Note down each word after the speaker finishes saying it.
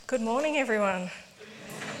Good morning, everyone.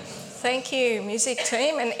 Thank you, music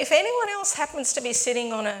team. And if anyone else happens to be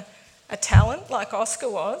sitting on a talent like Oscar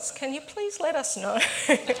was, can you please let us know?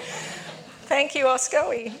 Thank you, Oscar.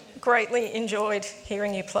 We greatly enjoyed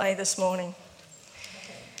hearing you play this morning.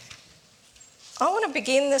 I want to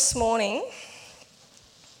begin this morning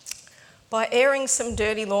by airing some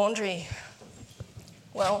dirty laundry.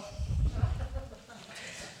 Well,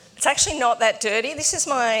 it's actually not that dirty. This is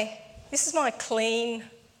my clean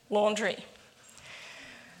laundry.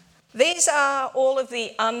 These are all of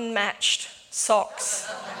the unmatched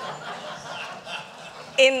socks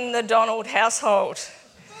in the Donald household.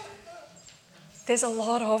 There's a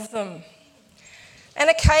lot of them. And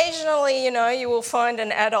occasionally, you will find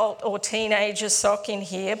an adult or teenager sock in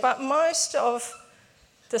here, but most of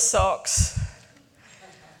the socks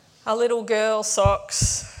are little girl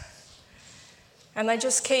socks, and they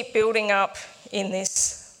just keep building up in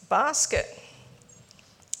this basket.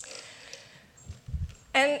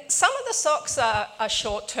 And some of the socks are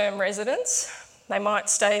short-term residents. They might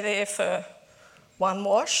stay there for one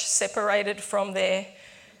wash, separated from their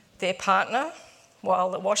partner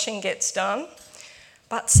while the washing gets done.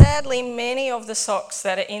 But sadly, many of the socks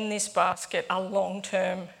that are in this basket are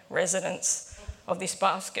long-term residents of this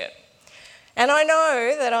basket. And I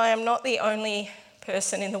know that I am not the only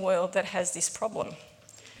person in the world that has this problem.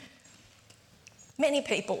 Many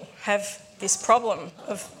people have this problem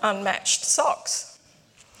of unmatched socks.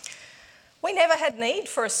 We never had need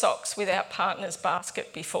for a socks with our partner's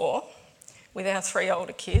basket before, with our 3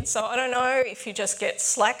 older kids. So I don't know if you just get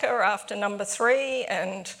slacker after number 3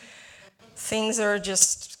 and things are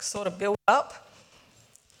just sort of built up.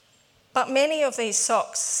 But many of these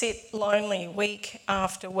socks sit lonely week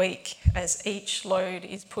after week as each load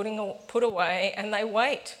is put away, and they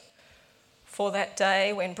wait for that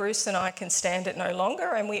day when Bruce and I can stand it no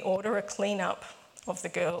longer and we order a clean-up of the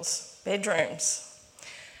girls' bedrooms.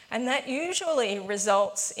 And that usually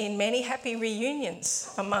results in many happy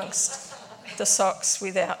reunions amongst the socks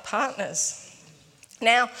without partners.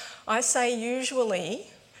 Now, I say usually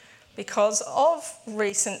because of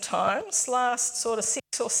recent times, last sort of 6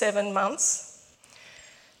 or 7 months,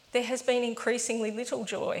 there has been increasingly little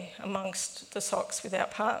joy amongst the socks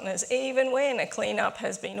without partners, even when a clean-up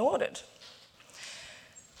has been ordered.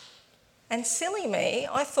 And silly me,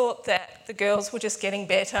 I thought that the girls were just getting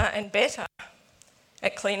better and better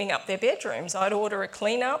at cleaning up their bedrooms. I'd order a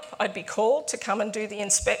clean-up, I'd be called to come and do the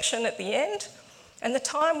inspection at the end, and the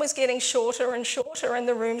time was getting shorter and shorter and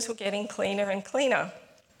the rooms were getting cleaner and cleaner.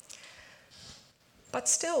 But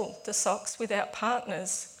still, the socks without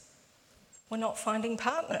partners were not finding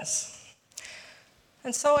partners.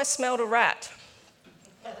 And so I smelled a rat.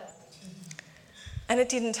 And it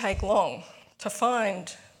didn't take long to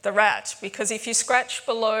find the rat, because if you scratch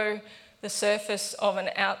below the surface of an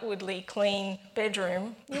outwardly clean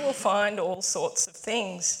bedroom, you will find all sorts of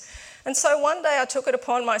things. And so one day I took it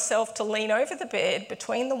upon myself to lean over the bed,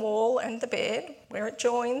 between the wall and the bed, where it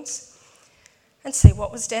joins, and see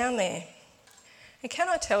what was down there. And can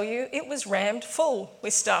I tell you, it was rammed full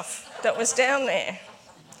with stuff that was down there.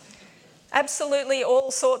 Absolutely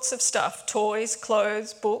all sorts of stuff: toys,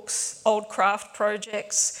 clothes, books, old craft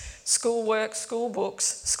projects, schoolwork, school books,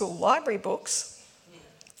 school library books.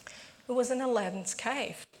 It was an Aladdin's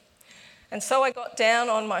cave. And so I got down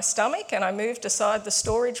on my stomach and I moved aside the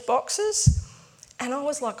storage boxes, and I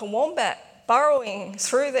was like a wombat burrowing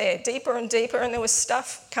through there deeper and deeper, and there was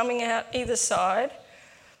stuff coming out either side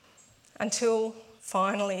until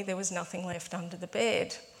finally there was nothing left under the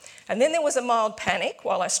bed. And then there was a mild panic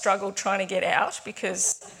while I struggled trying to get out,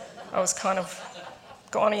 because I was kind of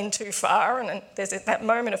gone in too far, and there's that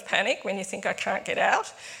moment of panic when you think I can't get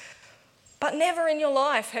out. But never in your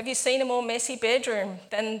life have you seen a more messy bedroom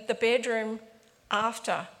than the bedroom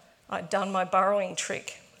after I'd done my burrowing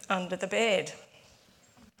trick under the bed.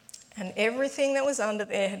 And everything that was under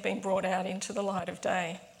there had been brought out into the light of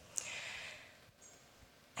day.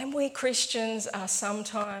 And we Christians are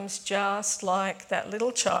sometimes just like that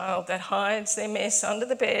little child that hides their mess under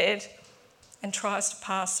the bed and tries to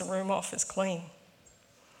pass the room off as clean.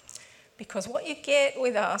 Because what you get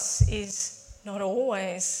with us is not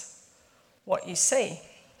always what you see.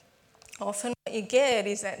 Often what you get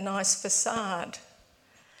is that nice facade,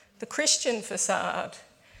 the Christian facade.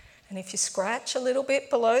 And if you scratch a little bit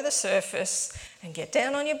below the surface and get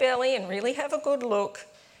down on your belly and really have a good look,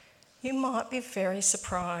 you might be very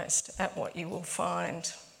surprised at what you will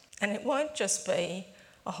find. And it won't just be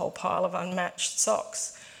a whole pile of unmatched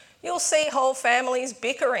socks. You'll see whole families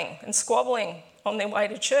bickering and squabbling on their way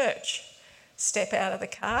to church. Step out of the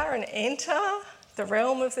car and enter the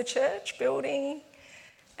realm of the church building,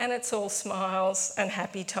 and it's all smiles and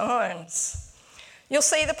happy times. You'll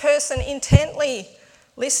see the person intently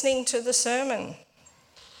listening to the sermon,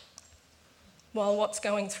 while what's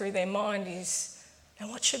going through their mind is, now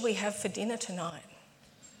what should we have for dinner tonight?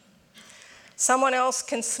 Someone else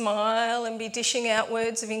can smile and be dishing out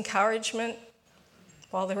words of encouragement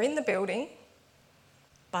while they're in the building,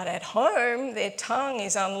 but at home their tongue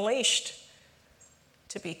is unleashed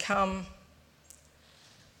to become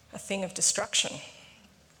a thing of destruction.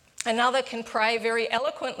 Another can pray very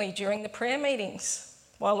eloquently during the prayer meetings,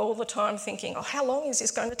 while all the time thinking, oh, how long is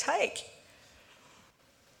this going to take?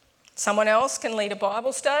 Someone else can lead a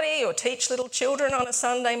Bible study or teach little children on a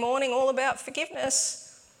Sunday morning all about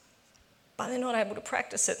forgiveness, but they're not able to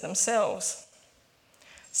practice it themselves.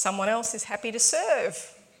 Someone else is happy to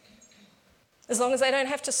serve, as long as they don't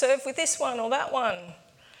have to serve with this one or that one,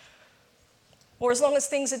 or as long as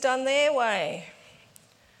things are done their way,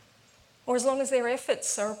 or as long as their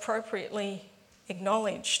efforts are appropriately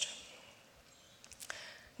acknowledged.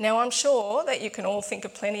 Now, I'm sure that you can all think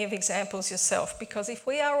of plenty of examples yourself, because if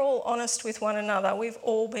we are all honest with one another, we've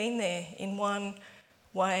all been there in one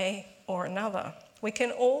way or another. We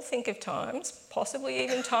can all think of times, possibly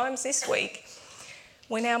even times this week,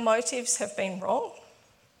 when our motives have been wrong,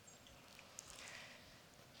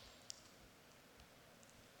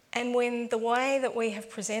 and when the way that we have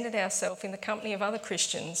presented ourselves in the company of other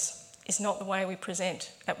Christians is not the way we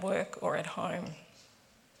present at work or at home.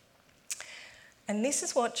 And this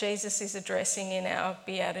is what Jesus is addressing in our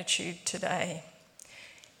Beatitude today.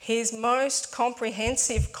 His most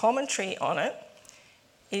comprehensive commentary on it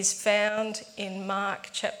is found in Mark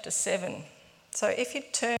chapter 7. So if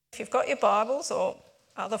you've got your Bibles or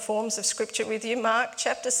other forms of scripture with you, Mark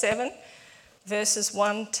chapter 7, verses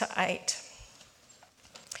 1 to 8.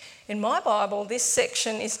 In my Bible, this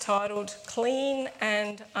section is titled Clean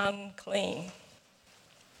and Unclean.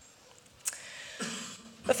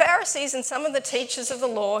 The Pharisees and some of the teachers of the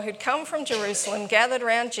law who'd come from Jerusalem gathered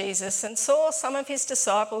around Jesus and saw some of his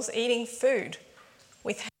disciples eating food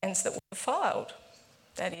with hands that were defiled,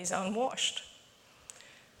 that is, unwashed.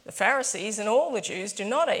 The Pharisees and all the Jews do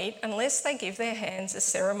not eat unless they give their hands a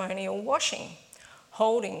ceremonial washing,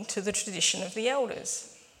 holding to the tradition of the elders.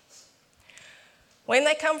 When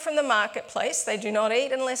they come from the marketplace, they do not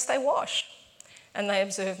eat unless they wash, and they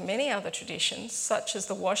observe many other traditions, such as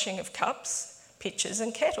the washing of cups, pitchers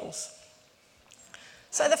and kettles.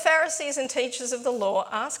 So the Pharisees and teachers of the law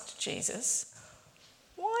asked Jesus,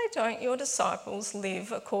 "Why don't your disciples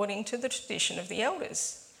live according to the tradition of the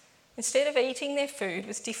elders, instead of eating their food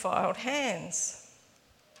with defiled hands?"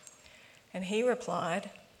 And he replied,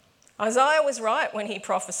 "Isaiah was right when he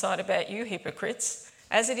prophesied about you hypocrites.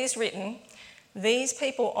 As it is written, these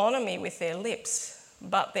people honour me with their lips,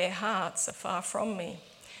 but their hearts are far from me.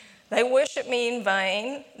 They worship me in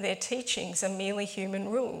vain. Their teachings are merely human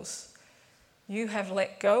rules. You have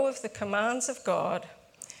let go of the commands of God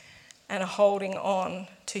and are holding on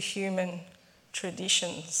to human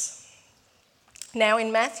traditions." Now,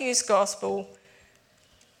 in Matthew's Gospel,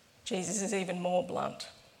 Jesus is even more blunt.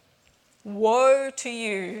 "Woe to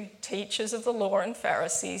you, teachers of the law and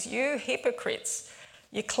Pharisees, you hypocrites!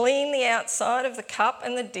 You clean the outside of the cup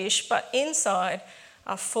and the dish, but inside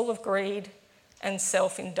are full of greed and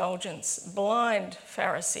self-indulgence. Blind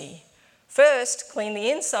Pharisee, first clean the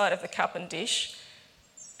inside of the cup and dish,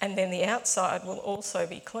 and then the outside will also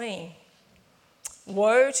be clean.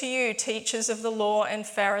 Woe to you, teachers of the law and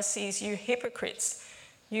Pharisees, you hypocrites!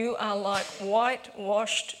 You are like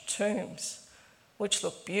whitewashed tombs, which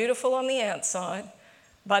look beautiful on the outside,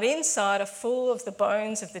 but inside are full of the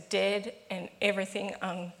bones of the dead and everything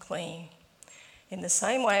unclean. In the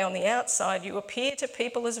same way, on the outside you appear to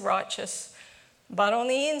people as righteous, but on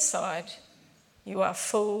the inside you are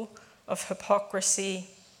full of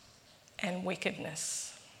hypocrisy and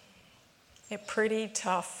wickedness." They're pretty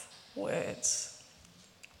tough words.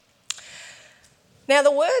 Now,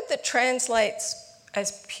 the word that translates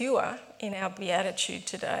as pure in our Beatitude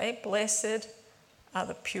today, "Blessed are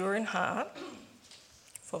the pure in heart,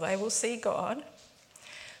 for they will see God."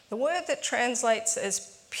 The word that translates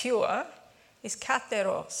as pure is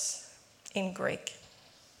kateros in Greek.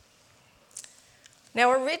 Now,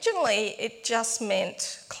 originally it just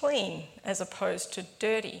meant clean as opposed to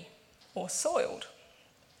dirty or soiled.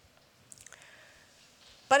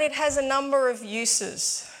 But it has a number of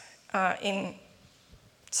uses in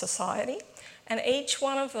society, and each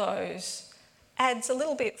one of those adds a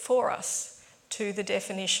little bit for us to the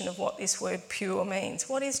definition of what this word pure means.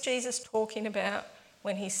 What is Jesus talking about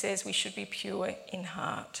when he says we should be pure in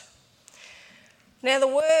heart? Now, the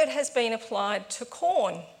word has been applied to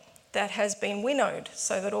corn that has been winnowed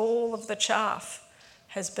so that all of the chaff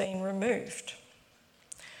has been removed.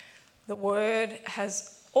 The word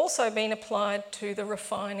has also been applied to the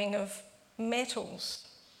refining of metals.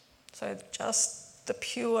 So just the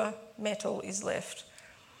pure metal is left.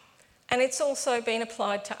 And it's also been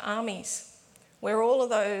applied to armies, where all of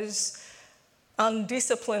those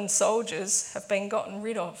undisciplined soldiers have been gotten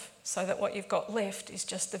rid of, so that what you've got left is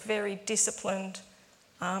just a very disciplined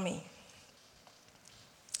army.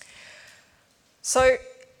 So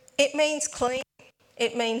it means clean,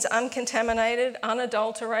 it means uncontaminated,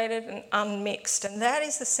 unadulterated and unmixed, and that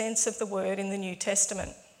is the sense of the word in the New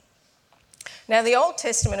Testament. Now, the Old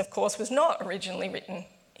Testament, of course, was not originally written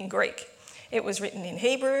in Greek. It was written in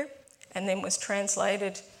Hebrew and then was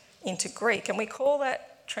translated into Greek, and we call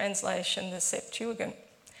that translation the Septuagint.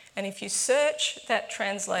 And if you search that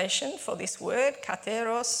translation for this word,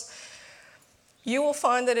 kateros, you will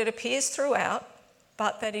find that it appears throughout,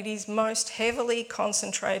 but that it is most heavily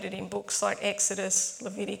concentrated in books like Exodus,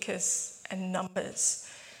 Leviticus, and Numbers.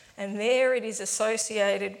 And there it is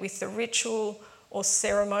associated with the ritual or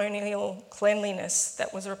ceremonial cleanliness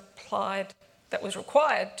that was required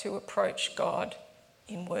to approach God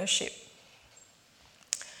in worship.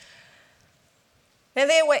 Now,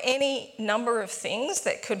 there were any number of things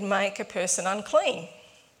that could make a person unclean.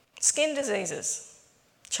 Skin diseases,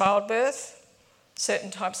 childbirth, certain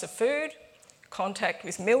types of food, contact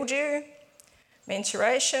with mildew,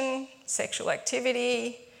 menstruation, sexual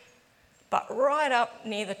activity, but right up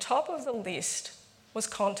near the top of the list was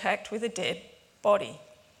contact with a dead body.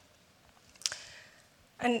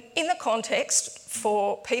 And in the context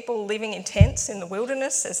for people living in tents in the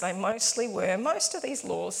wilderness, as they mostly were, most of these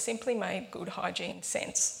laws simply made good hygiene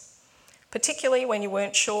sense, particularly when you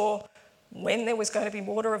weren't sure when there was going to be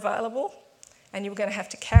water available and you were going to have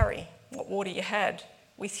to carry what water you had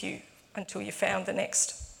with you until you found the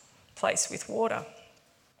next place with water.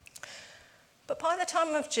 But by the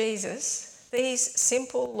time of Jesus, these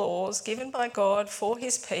simple laws given by God for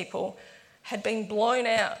his people had been blown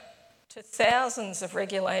out to thousands of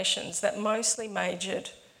regulations that mostly majored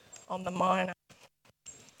on the minor.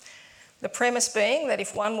 The premise being that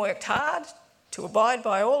if one worked hard to abide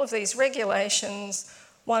by all of these regulations,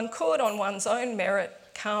 one could, on one's own merit,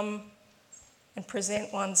 come and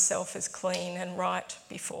present oneself as clean and right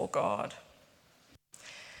before God.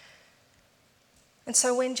 And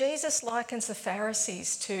so when Jesus likens the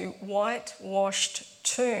Pharisees to whitewashed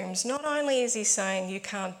tombs, not only is he saying you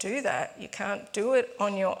can't do that, you can't do it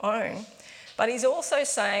on your own, but he's also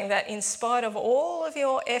saying that in spite of all of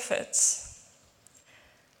your efforts,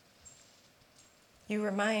 you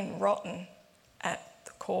remain rotten at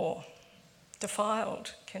the core,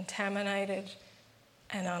 defiled, contaminated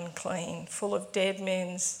and unclean, full of dead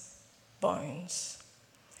men's bones.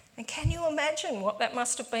 And can you imagine what that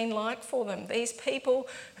must have been like for them? These people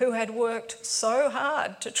who had worked so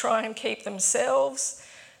hard to try and keep themselves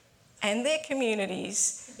and their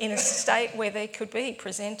communities in a state where they could be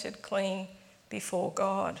presented clean before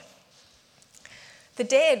God. The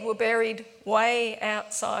dead were buried way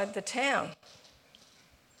outside the town.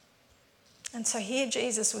 And so here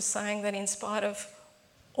Jesus was saying that in spite of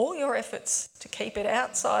all your efforts to keep it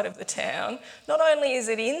outside of the town, not only is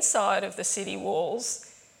it inside of the city walls,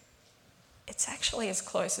 it's actually as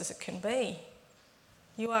close as it can be.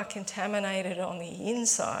 You are contaminated on the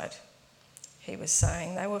inside, he was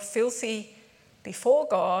saying. They were filthy before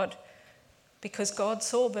God because God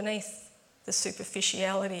saw beneath the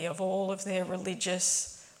superficiality of all of their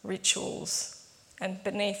religious rituals and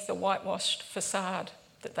beneath the whitewashed facade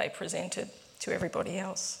that they presented to everybody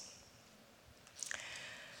else.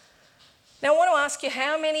 Now, I want to ask you,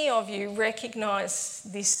 how many of you recognise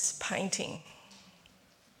this painting?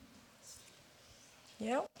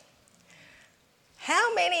 Yeah.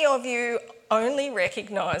 How many of you only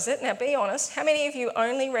recognise it? Now, be honest, how many of you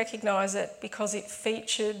only recognise it because it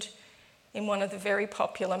featured in one of the very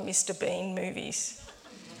popular Mr. Bean movies?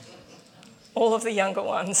 All of the younger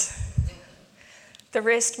ones. The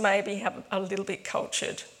rest maybe have a little bit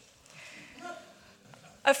cultured.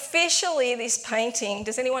 Officially, this painting,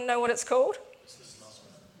 does anyone know what it's called?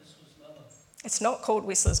 It's not called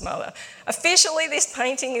Whistler's Mother. Officially, this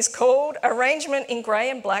painting is called Arrangement in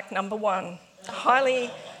Grey and Black No. 1. A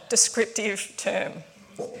highly descriptive term.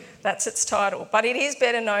 That's its title. But it is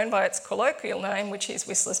better known by its colloquial name, which is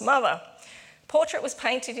Whistler's Mother. The portrait was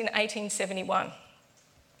painted in 1871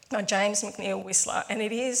 by James McNeill Whistler, and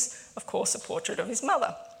it is, of course, a portrait of his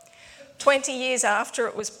mother. 20 years after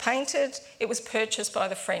it was painted, it was purchased by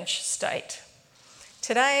the French state.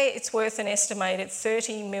 Today, it's worth an estimated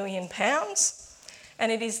 £30 million,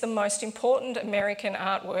 and it is the most important American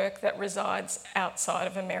artwork that resides outside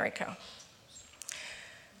of America.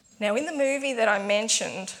 Now, in the movie that I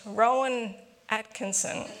mentioned, Rowan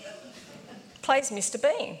Atkinson plays Mr.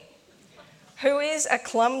 Bean, who is a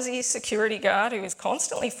clumsy security guard who is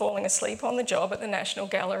constantly falling asleep on the job at the National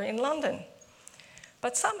Gallery in London.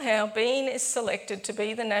 But somehow Bean is selected to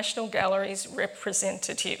be the National Gallery's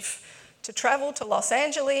representative, to travel to Los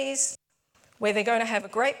Angeles, where they're going to have a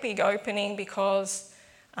great big opening because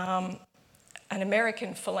an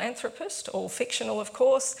American philanthropist, all fictional of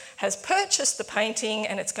course, has purchased the painting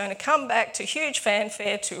and it's going to come back to huge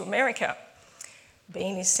fanfare to America.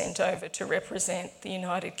 Bean is sent over to represent the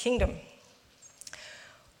United Kingdom.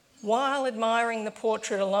 While admiring the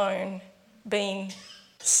portrait alone, Bean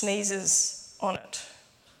sneezes on it.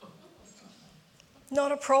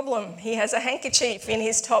 Not a problem. He has a handkerchief in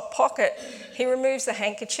his top pocket. He removes the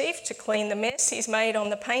handkerchief to clean the mess he's made on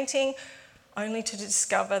the painting, only to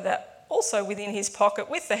discover that also within his pocket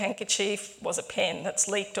with the handkerchief was a pen that's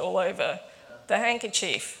leaked all over the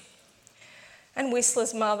handkerchief. And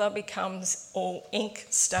Whistler's mother becomes all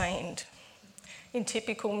ink-stained. In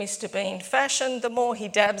typical Mr. Bean fashion, the more he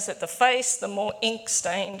dabs at the face, the more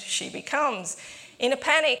ink-stained she becomes. In a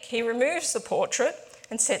panic, he removes the portrait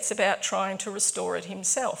and sets about trying to restore it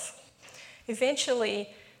himself. Eventually,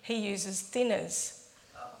 he uses thinners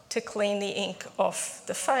to clean the ink off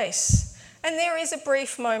the face. And there is a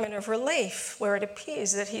brief moment of relief where it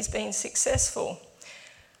appears that he's been successful,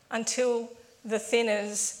 until the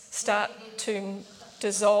thinners start to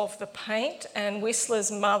dissolve the paint and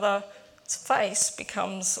Whistler's mother's face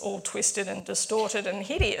becomes all twisted and distorted and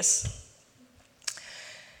hideous.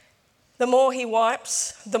 The more he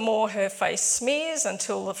wipes, the more her face smears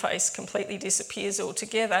until the face completely disappears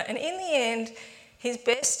altogether. And in the end, his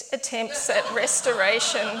best attempts at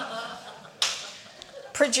restoration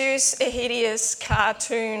produce a hideous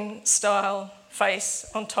cartoon-style face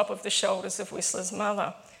on top of the shoulders of Whistler's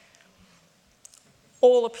mother.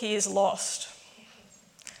 All appears lost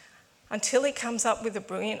until he comes up with a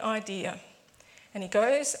brilliant idea. And he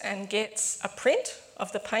goes and gets a print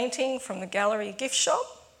of the painting from the gallery gift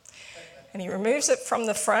shop, and he removes it from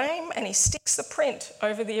the frame and he sticks the print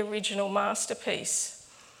over the original masterpiece.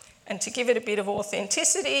 And to give it a bit of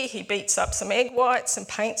authenticity, he beats up some egg whites and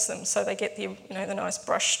paints them so they get the nice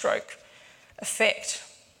brushstroke effect.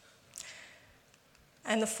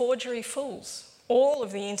 And the forgery fools all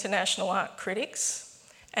of the international art critics,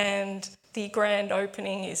 and the grand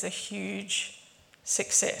opening is a huge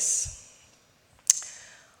success.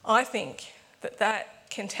 I think that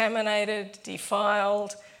contaminated,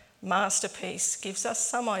 defiled masterpiece gives us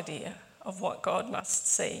some idea of what God must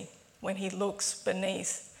see when he looks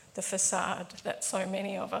beneath the facade that so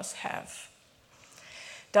many of us have.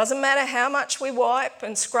 Doesn't matter how much we wipe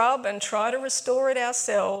and scrub and try to restore it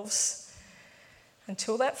ourselves,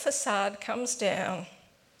 until that facade comes down,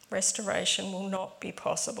 restoration will not be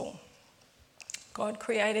possible. God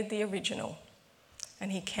created the original,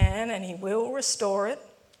 and he can and he will restore it,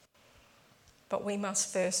 but we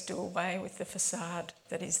must first do away with the facade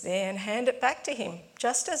that is there and hand it back to him,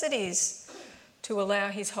 just as it is, to allow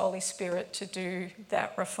his Holy Spirit to do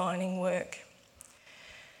that refining work.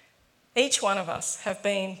 Each one of us have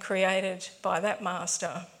been created by that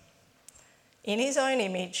Master in his own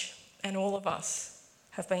image, and all of us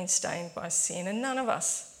have been stained by sin, and none of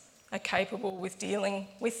us are capable with dealing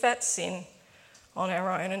with that sin on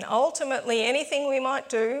our own. And ultimately, anything we might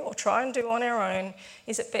do or try and do on our own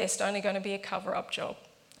is at best only going to be a cover-up job,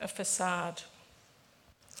 a facade.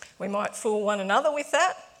 We might fool one another with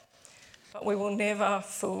that, but we will never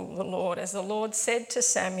fool the Lord. As the Lord said to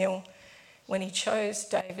Samuel when he chose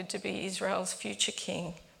David to be Israel's future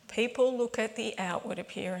king, people look at the outward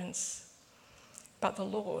appearance, but the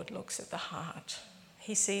Lord looks at the heart.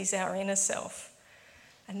 He sees our inner self.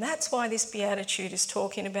 And that's why this beatitude is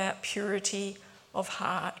talking about purity of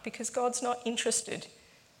heart, because God's not interested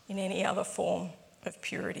in any other form of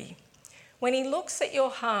purity. When he looks at your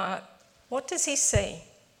heart, what does he see?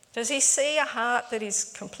 Does he see a heart that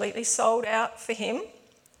is completely sold out for him?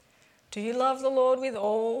 Do you love the Lord with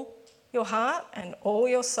all your heart and all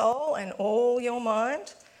your soul and all your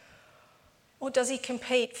mind? Or does he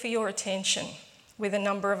compete for your attention with a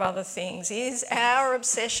number of other things? Is our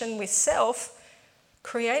obsession with self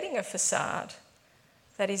creating a facade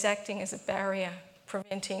that is acting as a barrier,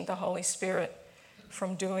 preventing the Holy Spirit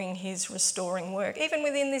from doing his restoring work? Even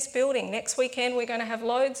within this building, next weekend we're going to have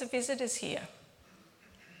loads of visitors here.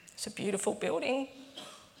 It's a beautiful building,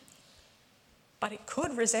 but it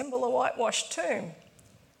could resemble a whitewashed tomb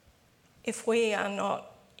if we are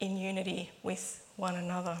not in unity with one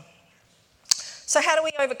another. So how do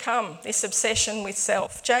we overcome this obsession with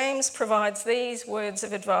self? James provides these words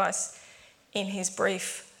of advice in his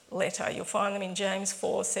brief letter. You'll find them in James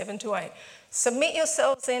 4, 7-8. Submit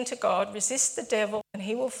yourselves then to God, resist the devil, and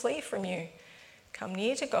he will flee from you. Come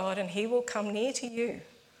near to God, and he will come near to you.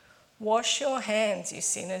 Wash your hands, you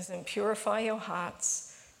sinners, and purify your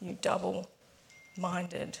hearts, you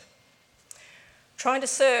double-minded. Trying to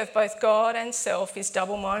serve both God and self is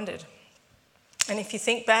double-minded. And if you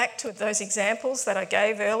think back to those examples that I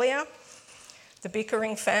gave earlier, the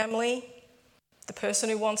bickering family, the person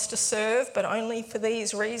who wants to serve but only for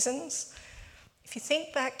these reasons, if you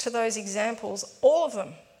think back to those examples, all of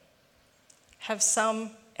them have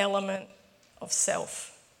some element of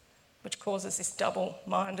self, which causes this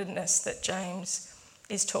double-mindedness that James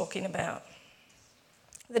is talking about.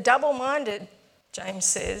 The double-minded, James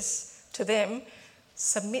says to them,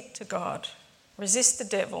 submit to God, resist the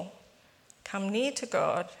devil, come near to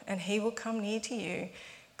God, and he will come near to you.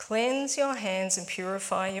 Cleanse your hands and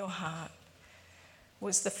purify your heart.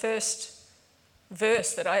 Was the first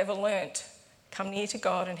verse that I ever learnt. Come near to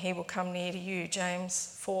God and he will come near to you,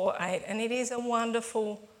 James 4:8. And it is a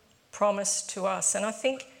wonderful promise to us. And I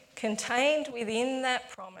think contained within that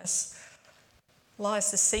promise lies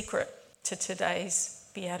the secret to today's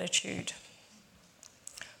beatitude.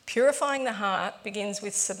 Purifying the heart begins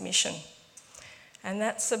with submission. And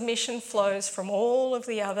that submission flows from all of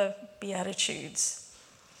the other beatitudes.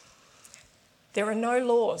 There are no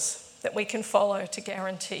laws that we can follow to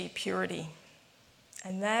guarantee purity.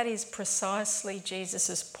 And that is precisely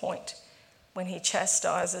Jesus' point when he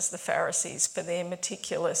chastises the Pharisees for their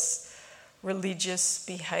meticulous religious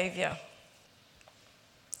behaviour.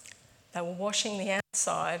 They were washing the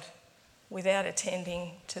outside without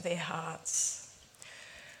attending to their hearts.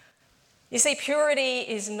 You see, purity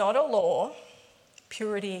is not a law,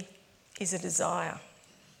 purity is a desire.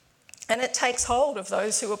 And it takes hold of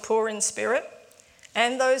those who are poor in spirit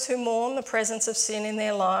and those who mourn the presence of sin in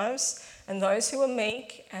their lives, and those who are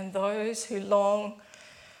meek, and those who long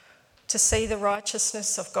to see the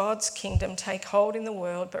righteousness of God's kingdom take hold in the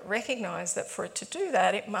world, but recognise that for it to do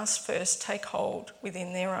that, it must first take hold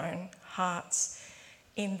within their own hearts.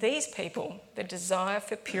 In these people, the desire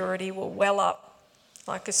for purity will well up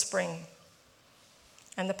like a spring.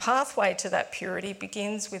 And the pathway to that purity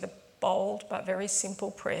begins with a bold but very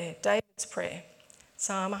simple prayer, David's prayer,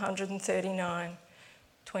 Psalm 139,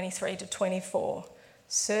 23-24.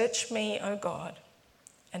 Search me, O God,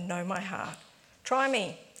 and know my heart. Try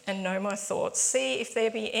me and know my thoughts. See if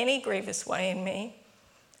there be any grievous way in me,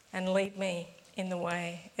 and lead me in the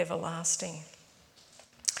way everlasting.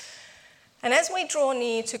 And as we draw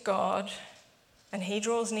near to God, and he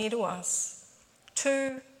draws near to us,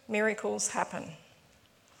 two miracles happen.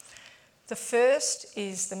 The first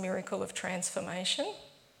is the miracle of transformation.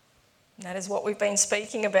 And that is what we've been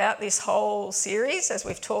speaking about this whole series as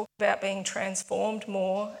we've talked about being transformed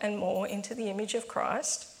more and more into the image of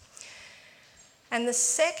Christ. And the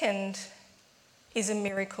second is a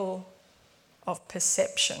miracle of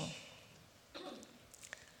perception.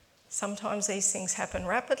 Sometimes these things happen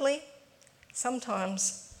rapidly,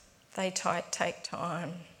 sometimes they take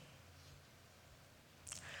time.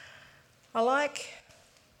 I like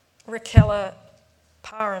Raquel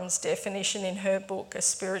Parham's definition in her book, A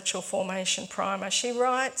Spiritual Formation Primer. She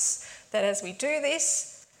writes that as we do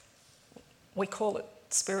this, we call it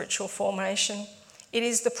spiritual formation. It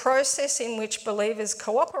is the process in which believers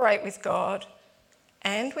cooperate with God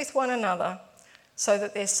and with one another so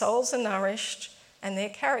that their souls are nourished and their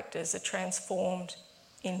characters are transformed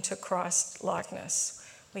into Christ-likeness.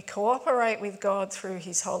 We cooperate with God through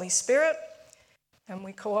his Holy Spirit, and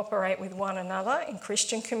we cooperate with one another in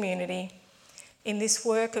Christian community in this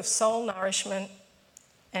work of soul nourishment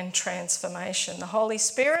and transformation. The Holy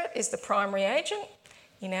Spirit is the primary agent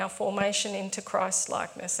in our formation into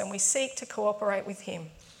Christ-likeness, and we seek to cooperate with him.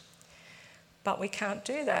 But we can't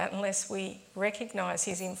do that unless we recognise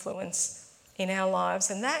his influence in our lives,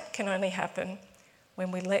 and that can only happen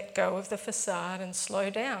when we let go of the facade and slow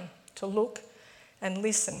down to look and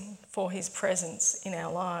listen for his presence in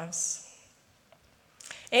our lives.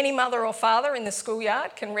 Any mother or father in the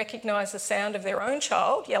schoolyard can recognise the sound of their own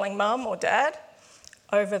child yelling mum or dad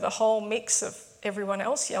over the whole mix of everyone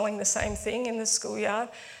else yelling the same thing in the schoolyard.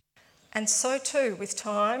 And so too, with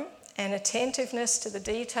time and attentiveness to the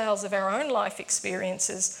details of our own life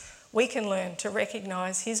experiences, we can learn to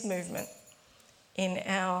recognise his movement in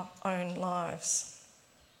our own lives.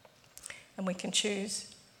 And we can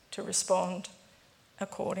choose to respond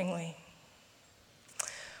accordingly.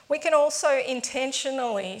 We can also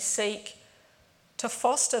intentionally seek to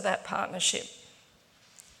foster that partnership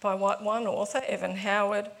by what one author, Evan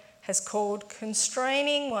Howard, has called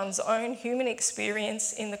constraining one's own human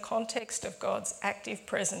experience in the context of God's active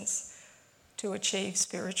presence to achieve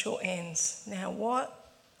spiritual ends. Now, what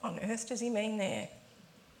on earth does he mean there?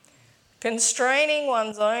 Constraining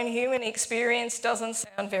one's own human experience doesn't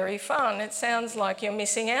sound very fun. It sounds like you're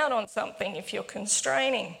missing out on something if you're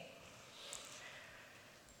constraining.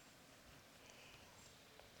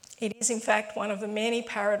 It is, in fact, one of the many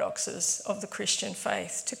paradoxes of the Christian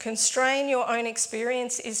faith. To constrain your own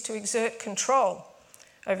experience is to exert control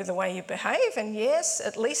over the way you behave, and yes,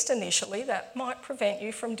 at least initially, that might prevent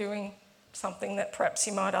you from doing something that perhaps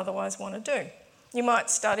you might otherwise want to do. You might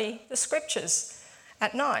study the scriptures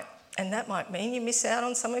at night, and that might mean you miss out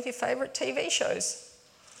on some of your favourite TV shows.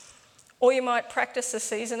 Or you might practice a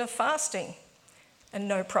season of fasting, and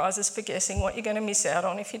no prizes for guessing what you're going to miss out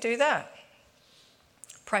on if you do that.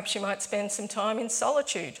 Perhaps you might spend some time in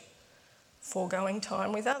solitude, foregoing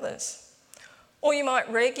time with others. Or you might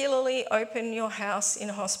regularly open your house in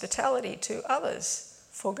hospitality to others,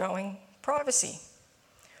 foregoing privacy.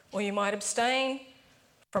 Or you might abstain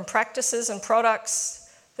from practices and products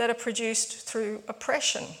that are produced through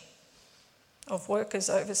oppression of workers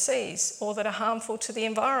overseas or that are harmful to the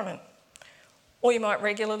environment. Or you might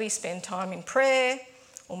regularly spend time in prayer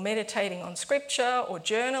or meditating on scripture or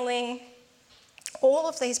journaling. All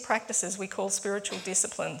of these practices we call spiritual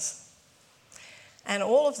disciplines. And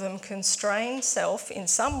all of them constrain self in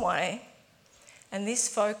some way, and this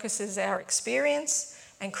focuses our experience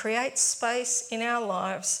and creates space in our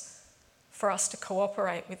lives for us to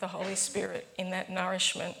cooperate with the Holy Spirit in that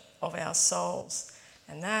nourishment of our souls.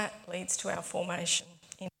 And that leads to our formation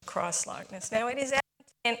into Christ-likeness. Now, it is our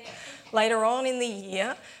intent later on in the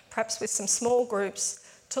year, perhaps with some small groups,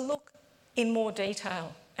 to look in more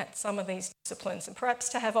detail at some of these disciplines and perhaps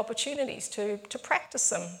to have opportunities to practice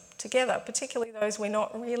them together, particularly those we're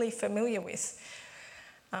not really familiar with.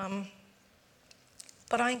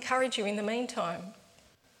 But I encourage you in the meantime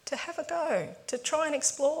to have a go, to try and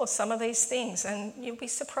explore some of these things, and you'll be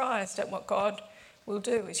surprised at what God will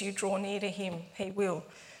do as you draw near to him. He will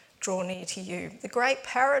draw near to you. The great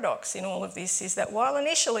paradox in all of this is that while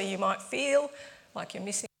initially you might feel like you're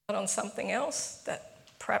missing out on something else that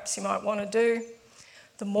perhaps you might want to do,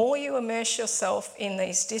 the more you immerse yourself in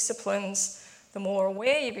these disciplines, the more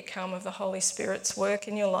aware you become of the Holy Spirit's work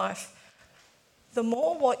in your life, the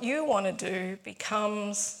more what you want to do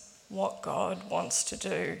becomes what God wants to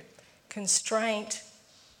do. Constraint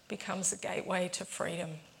becomes the gateway to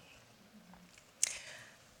freedom.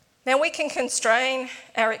 Now, we can constrain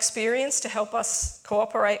our experience to help us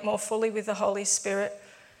cooperate more fully with the Holy Spirit,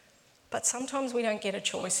 but sometimes we don't get a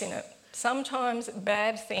choice in it. Sometimes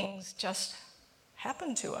bad things just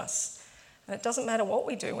happen to us. And it doesn't matter what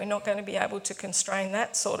we do, we're not going to be able to constrain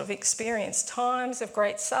that sort of experience. Times of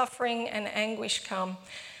great suffering and anguish come,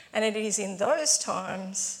 and it is in those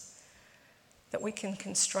times that we can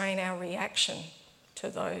constrain our reaction to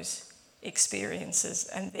those experiences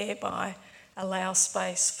and thereby allow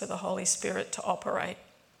space for the Holy Spirit to operate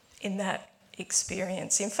in that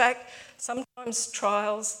experience. In fact, sometimes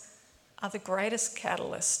trials are the greatest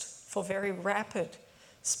catalyst for very rapid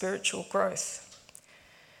spiritual growth,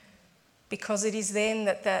 because it is then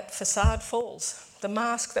that facade falls. The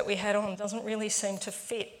mask that we had on doesn't really seem to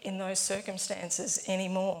fit in those circumstances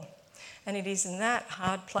anymore. And it is in that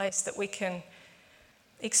hard place that we can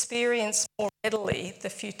experience more readily the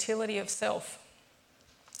futility of self.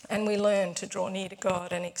 And we learn to draw near to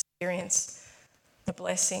God and experience the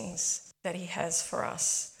blessings that he has for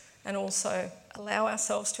us, and also allow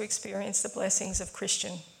ourselves to experience the blessings of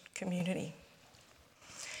Christian community.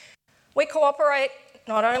 We cooperate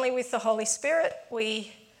not only with the Holy Spirit,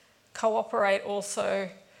 we cooperate also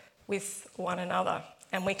with one another.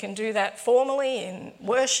 And we can do that formally in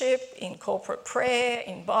worship, in corporate prayer,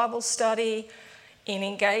 in Bible study, in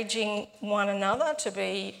engaging one another to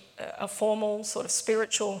be a formal sort of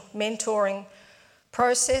spiritual mentoring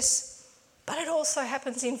process. But it also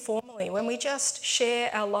happens informally when we just share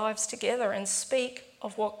our lives together and speak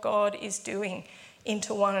of what God is doing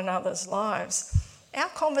into one another's lives. Our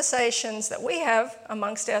conversations that we have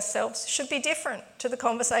amongst ourselves should be different to the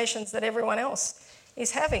conversations that everyone else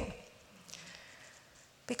is having,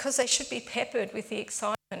 because they should be peppered with the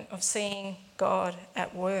excitement of seeing God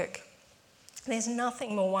at work. There's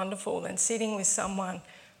nothing more wonderful than sitting with someone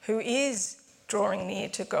who is drawing near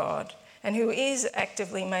to God and who is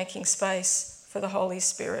actively making space for the Holy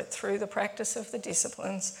Spirit through the practice of the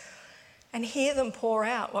disciplines, and hear them pour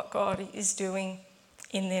out what God is doing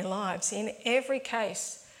in their lives. In every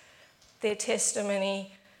case, their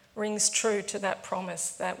testimony rings true to that promise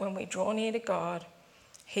that when we draw near to God,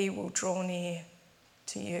 he will draw near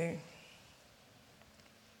to you.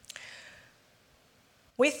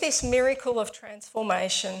 With this miracle of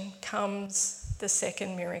transformation comes the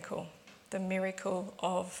second miracle, the miracle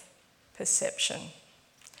of perception.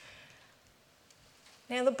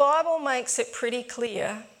 Now, the Bible makes it pretty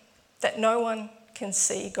clear that no one can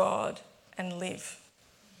see God and live.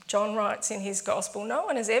 John writes in his gospel, "No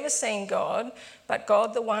one has ever seen God, but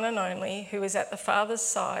God, the one and only, who is at the Father's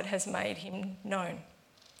side, has made him known."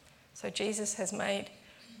 So Jesus has made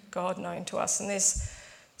God known to us. And there's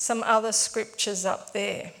some other scriptures up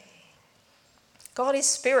there. God is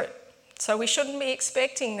spirit, so we shouldn't be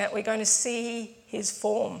expecting that we're going to see his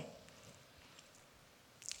form.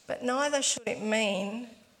 But neither should it mean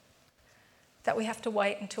that we have to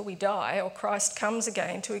wait until we die or Christ comes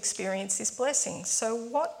again to experience his blessings. So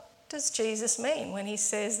what does Jesus mean when he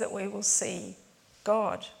says that we will see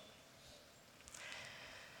God?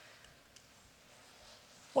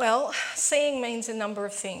 Well, seeing means a number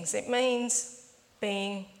of things. It means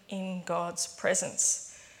being in God's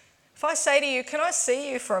presence. If I say to you, "Can I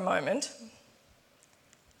see you for a moment?"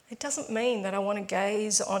 it doesn't mean that I want to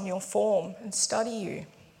gaze on your form and study you.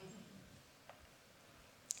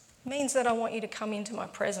 It means that I want you to come into my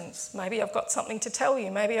presence. Maybe I've got something to tell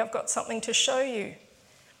you. Maybe I've got something to show you.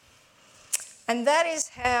 And that is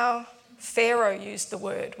how Pharaoh used the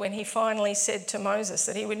word when he finally said to Moses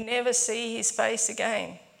that he would never see his face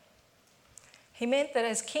again. He meant that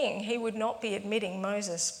as king, he would not be admitting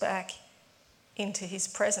Moses back into his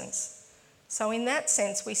presence. So in that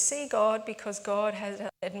sense, we see God because God has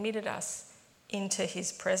admitted us into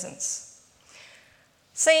his presence.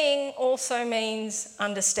 Seeing also means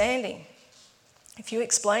understanding. If you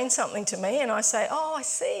explain something to me and I say, "Oh, I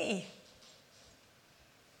see,"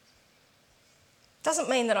 doesn't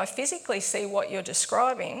mean that I physically see what you're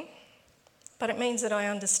describing, but it means that I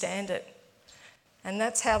understand it. And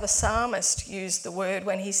that's how the psalmist used the word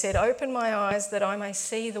when he said, "Open my eyes that I may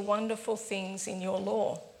see the wonderful things in your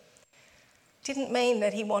law." Didn't mean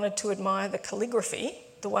that he wanted to admire the calligraphy,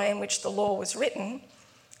 the way in which the law was written.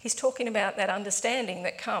 He's talking about that understanding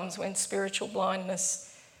that comes when spiritual blindness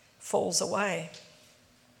falls away.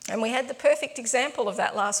 And we had the perfect example of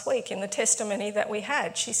that last week in the testimony that we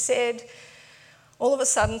had. She said, all of a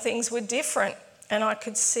sudden things were different and I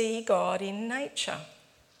could see God in nature.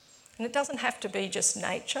 And it doesn't have to be just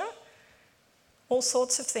nature. All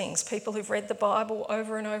sorts of things. People who've read the Bible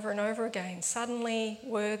over and over and over again, suddenly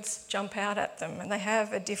words jump out at them and they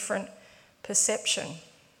have a different perception.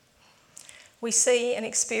 We see and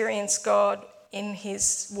experience God in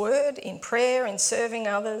his word, in prayer, in serving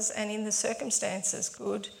others, and in the circumstances,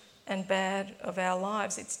 good and bad, of our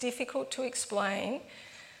lives. It's difficult to explain,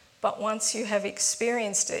 but once you have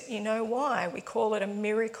experienced it, you know why. We call it a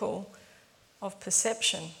miracle of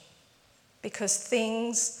perception, because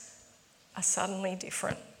things are suddenly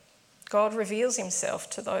different. God reveals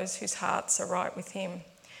himself to those whose hearts are right with him.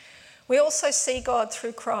 We also see God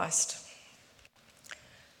through Christ.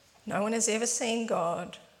 No one has ever seen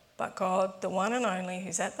God, but God, the one and only,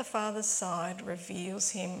 who's at the Father's side,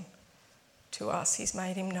 reveals him to us. He's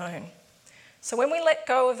made him known. So when we let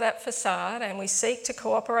go of that facade and we seek to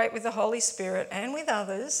cooperate with the Holy Spirit and with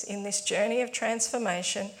others in this journey of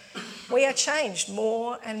transformation, we are changed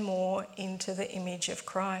more and more into the image of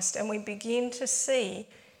Christ, and we begin to see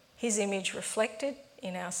his image reflected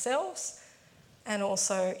in ourselves and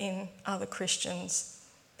also in other Christians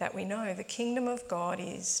that we know. The kingdom of God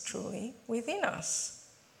is truly within us.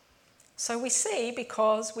 So we see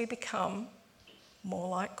because we become more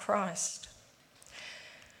like Christ.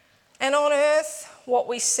 And on earth, what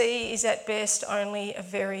we see is at best only a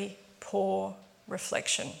very poor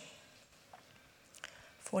reflection.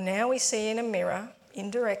 For now we see in a mirror,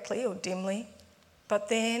 indirectly or dimly, but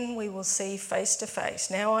then we will see face to face.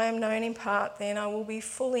 Now I am known in part, then I will be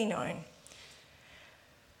fully known,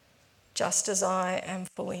 just as I am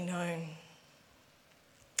fully known.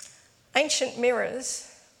 Ancient mirrors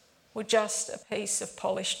were just a piece of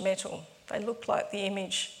polished metal. They looked like the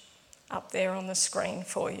image up there on the screen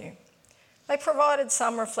for you. They provided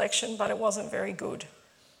some reflection, but it wasn't very good.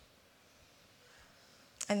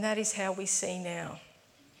 And that is how we see now.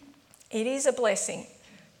 It is a blessing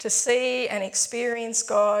to see and experience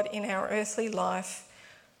God in our earthly life,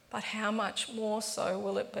 but how much more so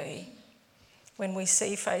will it be when we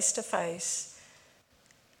see face to face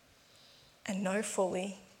and know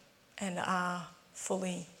fully and are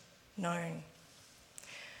fully known.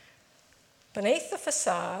 Beneath the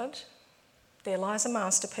facade, there lies a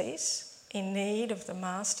masterpiece in need of the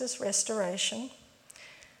master's restoration,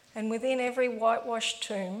 and within every whitewashed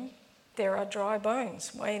tomb there are dry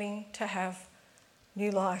bones waiting to have new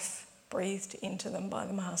life breathed into them by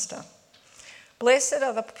the master. Blessed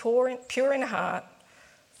are the pure in heart,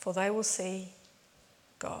 for they will see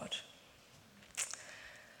God.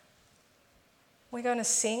 We're going to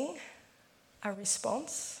sing a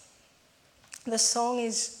response. The song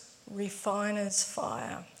is Refiner's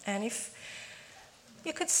Fire, and if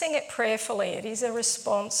you could sing it prayerfully, it is a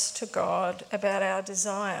response to God about our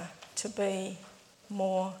desire to be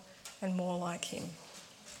more and more like him.